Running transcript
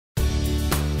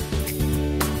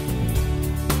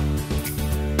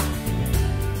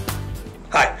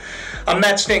I'm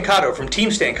Matt Stancato from Team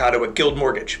Stancato at Guild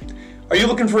Mortgage. Are you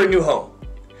looking for a new home?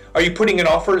 Are you putting in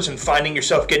offers and finding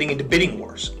yourself getting into bidding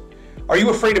wars? Are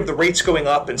you afraid of the rates going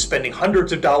up and spending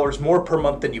hundreds of dollars more per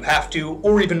month than you have to,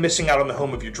 or even missing out on the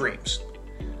home of your dreams?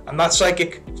 I'm not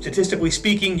psychic. Statistically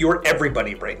speaking, you're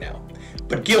everybody right now.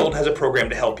 But Guild has a program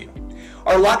to help you.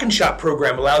 Our Lock and Shop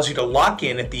program allows you to lock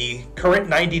in at the current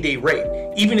 90-day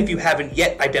rate, even if you haven't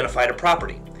yet identified a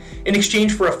property. In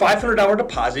exchange for a $500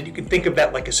 deposit, you can think of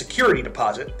that like a security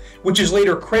deposit, which is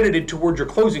later credited towards your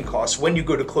closing costs when you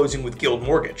go to closing with Guild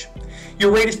Mortgage.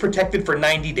 Your rate is protected for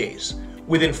 90 days.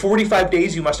 Within 45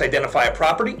 days, you must identify a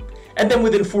property, and then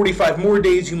within 45 more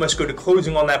days, you must go to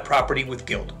closing on that property with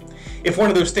Guild. If one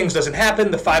of those things doesn't happen,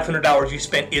 the $500 you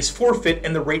spent is forfeit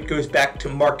and the rate goes back to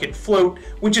market float,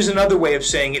 which is another way of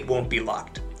saying it won't be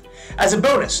locked. As a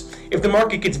bonus, if the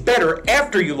market gets better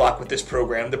after you lock with this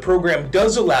program, the program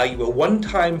does allow you a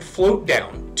one-time float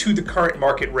down to the current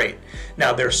market rate.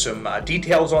 Now, there's some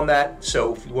details on that,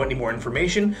 so if you want any more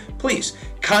information, please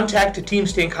contact a Team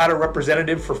Stancato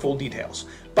representative for full details.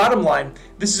 Bottom line,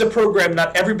 this is a program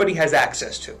not everybody has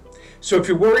access to. So if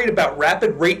you're worried about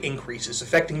rapid rate increases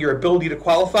affecting your ability to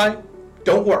qualify,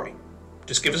 don't worry.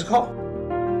 Just give us a call.